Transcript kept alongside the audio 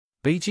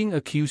Beijing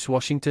accused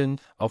Washington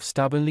of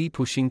stubbornly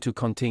pushing to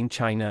contain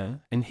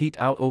China and hit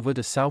out over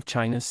the South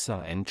China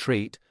Sea and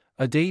trade,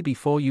 a day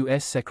before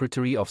U.S.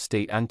 Secretary of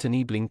State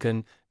Antony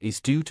Blinken is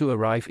due to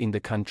arrive in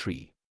the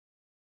country.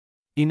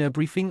 In a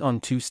briefing on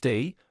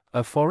Tuesday,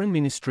 a foreign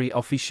ministry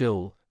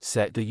official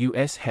said the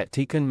U.S. had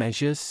taken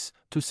measures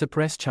to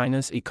suppress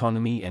China's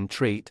economy and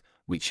trade,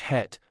 which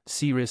had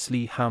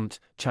seriously harmed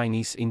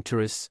Chinese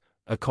interests,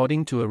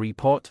 according to a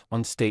report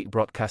on state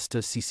broadcaster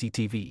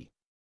CCTV.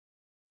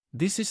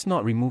 This is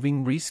not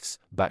removing risks,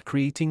 but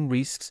creating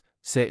risks,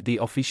 said the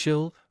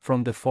official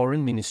from the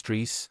Foreign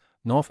Ministry's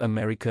North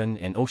American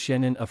and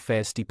Oceanian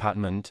Affairs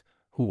Department,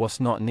 who was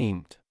not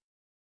named.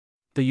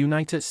 The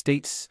United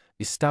States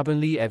is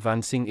stubbornly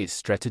advancing its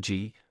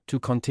strategy to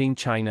contain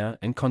China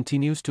and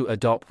continues to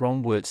adopt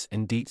wrong words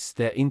and deeds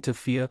that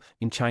interfere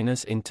in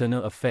China's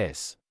internal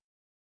affairs,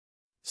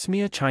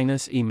 smear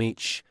China's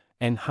image,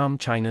 and harm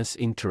China's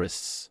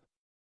interests.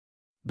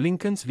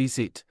 Blinken's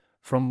visit,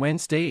 from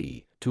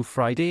Wednesday to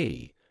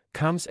Friday,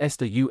 comes as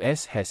the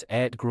U.S. has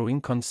aired growing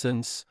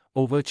concerns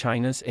over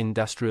China's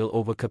industrial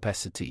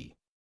overcapacity.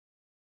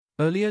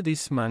 Earlier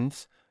this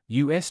month,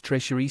 U.S.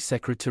 Treasury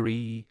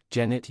Secretary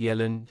Janet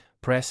Yellen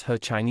pressed her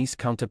Chinese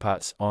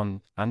counterparts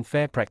on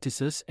unfair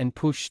practices and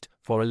pushed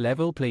for a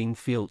level playing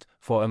field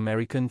for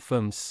American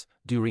firms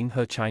during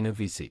her China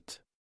visit.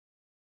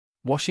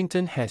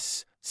 Washington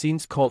has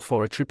since called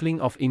for a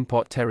tripling of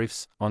import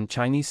tariffs on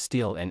Chinese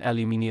steel and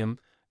aluminium,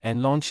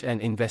 and launched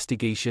an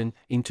investigation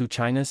into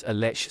China's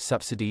alleged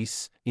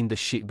subsidies in the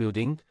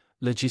shipbuilding,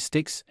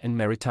 logistics, and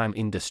maritime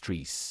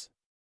industries.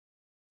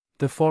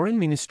 The Foreign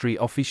Ministry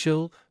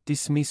official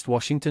dismissed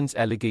Washington's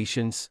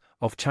allegations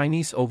of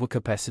Chinese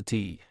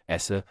overcapacity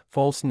as a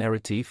false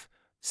narrative,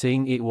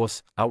 saying it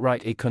was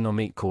outright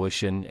economic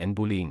coercion and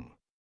bullying.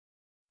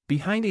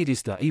 Behind it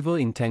is the evil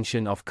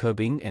intention of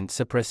curbing and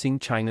suppressing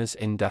China's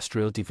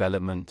industrial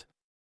development,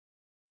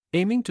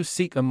 aiming to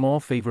seek a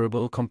more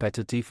favorable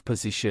competitive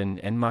position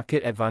and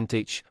market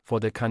advantage for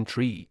the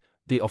country,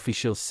 the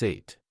official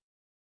said.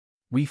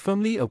 We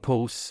firmly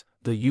oppose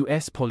the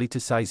U.S.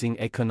 politicizing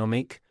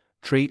economic,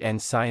 trade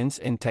and science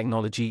and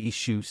technology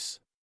issues,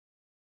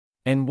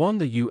 and warn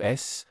the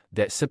U.S.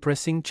 that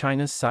suppressing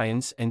China's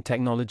science and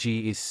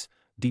technology is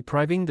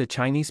depriving the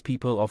Chinese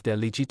people of their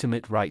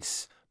legitimate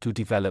rights to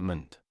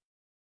development.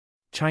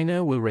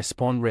 China will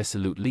respond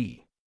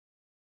resolutely.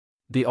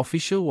 The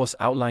official was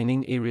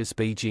outlining areas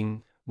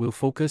Beijing will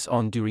focus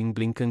on during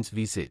Blinken's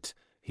visit,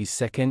 his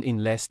second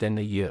in less than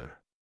a year.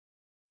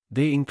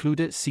 They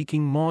included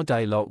seeking more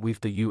dialogue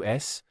with the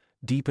U.S.,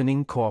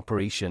 deepening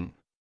cooperation,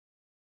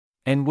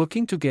 and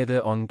working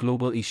together on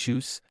global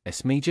issues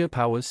as major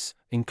powers,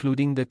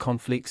 including the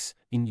conflicts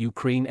in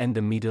Ukraine and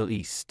the Middle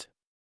East.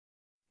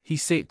 He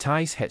said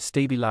ties had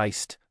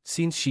stabilized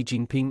since Xi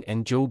Jinping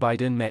and Joe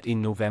Biden met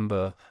in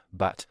November,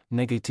 but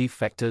negative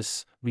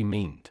factors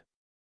remained.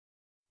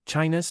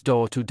 China's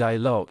door to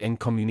dialogue and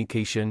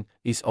communication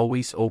is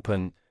always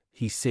open,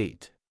 he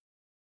said.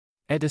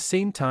 At the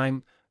same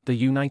time, the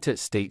United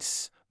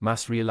States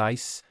must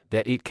realize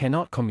that it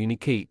cannot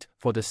communicate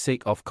for the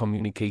sake of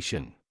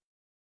communication.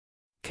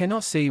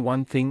 Cannot say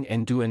one thing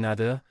and do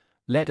another,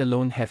 let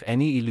alone have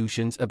any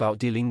illusions about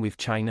dealing with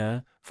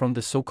China from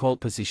the so-called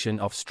position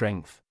of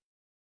strength.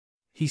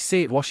 He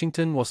said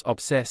Washington was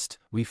obsessed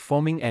with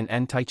forming an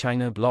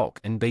anti-China bloc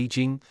and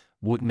Beijing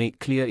would make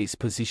clear its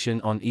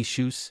position on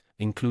issues,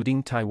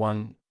 including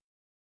Taiwan,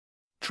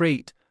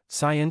 trade,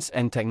 science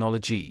and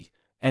technology,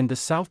 and the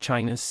South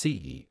China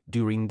Sea,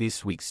 during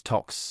this week's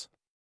talks.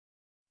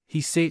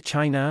 He said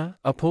China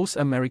opposed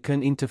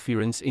American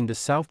interference in the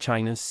South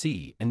China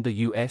Sea and the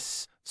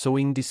U.S.,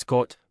 sowing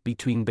discord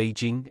between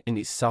Beijing and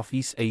its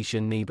Southeast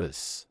Asian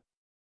neighbors.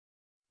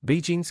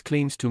 Beijing's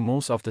claims to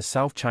most of the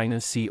South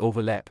China Sea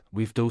overlap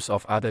with those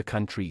of other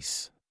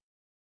countries.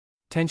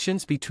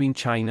 Tensions between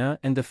China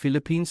and the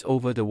Philippines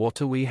over the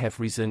waterway have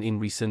risen in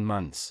recent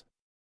months,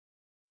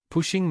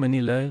 pushing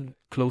Manila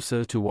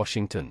closer to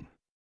Washington.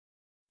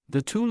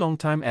 The two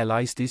longtime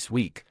allies this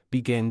week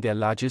began their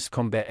largest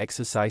combat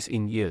exercise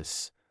in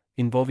years,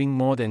 involving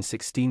more than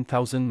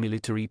 16,000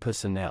 military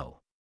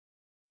personnel.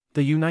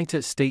 The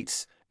United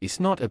States is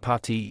not a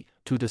party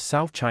to the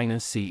South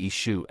China Sea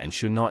issue and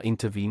should not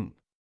intervene,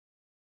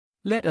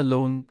 let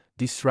alone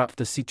disrupt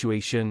the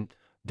situation,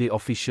 the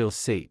official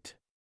said.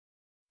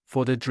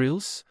 For the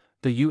drills,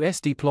 the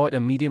U.S. deployed a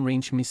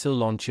medium-range missile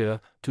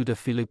launcher to the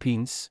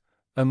Philippines,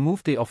 a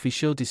move the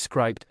official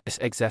described as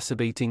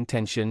exacerbating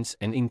tensions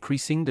and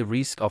increasing the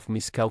risk of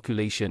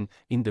miscalculation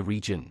in the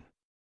region.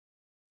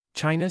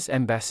 China's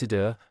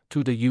ambassador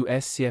to the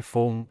U.S. Xie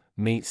Feng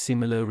made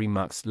similar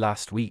remarks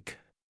last week.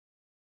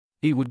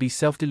 It would be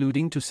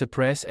self-deluding to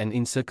suppress and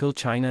encircle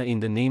China in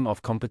the name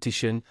of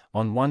competition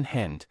on one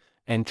hand,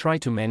 and try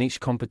to manage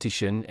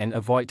competition and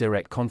avoid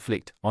direct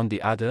conflict on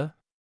the other,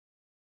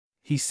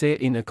 he said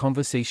in a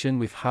conversation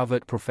with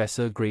Harvard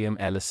professor Graham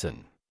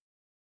Allison.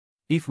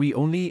 If we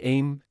only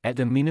aim at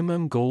the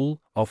minimum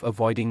goal of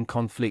avoiding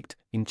conflict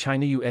in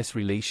China-US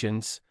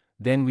relations,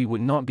 then we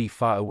would not be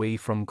far away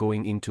from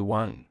going into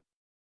one.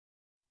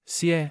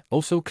 Xie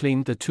also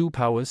claimed the two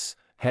powers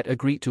had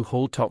agreed to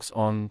hold talks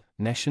on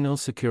national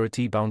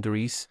security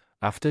boundaries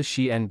after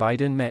Xi and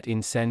Biden met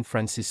in San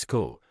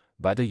Francisco,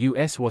 but the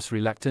US was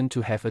reluctant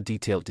to have a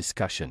detailed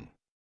discussion.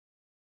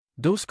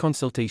 Those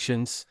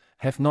consultations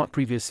have not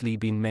previously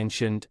been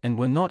mentioned and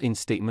were not in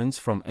statements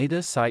from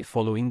either side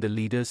following the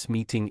leaders'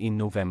 meeting in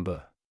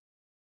November.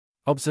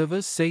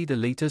 Observers say the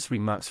latest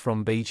remarks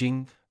from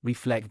Beijing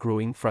reflect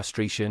growing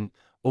frustration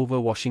over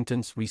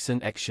Washington's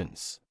recent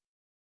actions.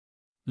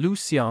 Lu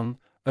Xiang,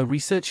 a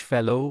research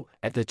fellow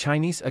at the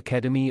Chinese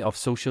Academy of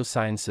Social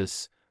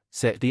Sciences,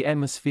 said the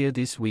atmosphere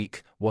this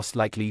week was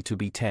likely to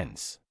be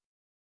tense.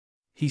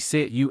 He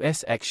said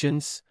US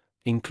actions,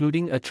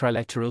 including a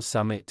trilateral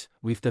summit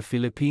with the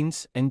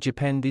Philippines and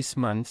Japan this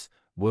month,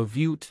 were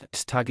viewed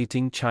as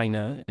targeting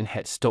China and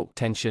had stoked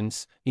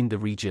tensions in the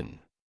region.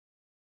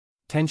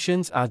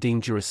 Tensions are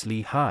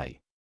dangerously high.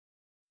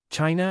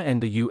 China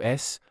and the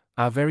US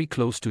are very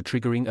close to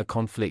triggering a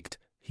conflict,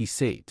 he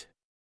said.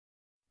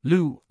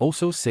 Lu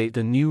also said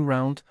the new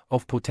round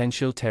of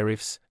potential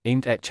tariffs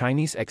aimed at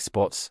Chinese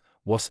exports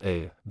was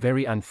a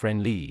very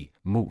unfriendly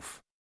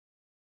move.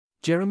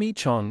 Jeremy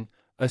Chon,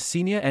 a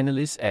senior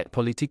analyst at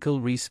political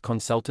risk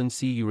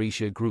consultancy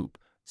Eurasia Group,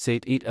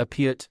 said it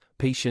appeared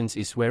patience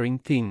is wearing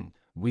thin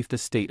with the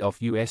state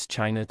of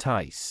US-China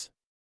ties.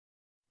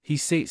 He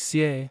said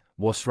Xie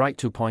was right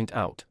to point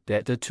out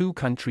that the two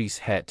countries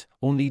had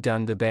only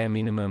done the bare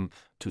minimum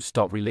to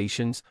stop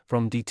relations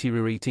from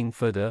deteriorating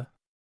further,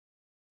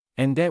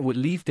 and that would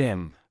leave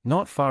them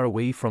not far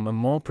away from a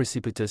more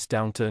precipitous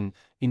downturn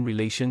in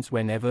relations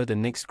whenever the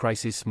next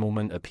crisis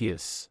moment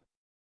appears.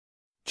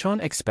 Chon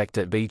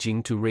expected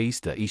Beijing to raise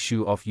the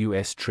issue of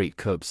US trade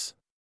curbs,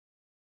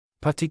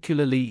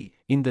 particularly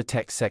in the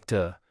tech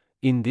sector,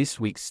 in this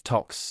week's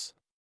talks.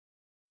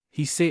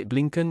 He said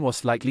Blinken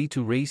was likely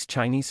to raise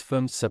Chinese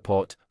firms'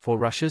 support for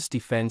Russia's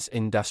defense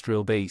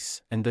industrial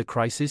base and the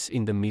crisis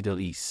in the Middle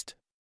East.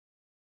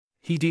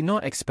 He did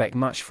not expect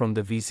much from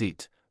the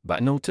visit,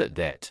 but noted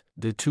that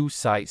the two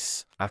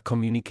sides are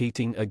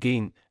communicating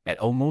again at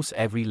almost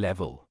every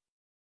level.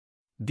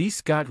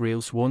 These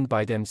guardrails won't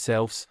by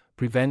themselves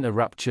prevent a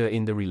rupture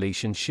in the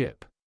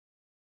relationship,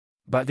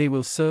 but they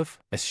will serve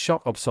as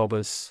shock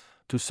absorbers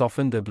to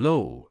soften the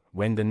blow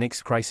when the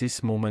next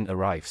crisis moment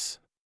arrives.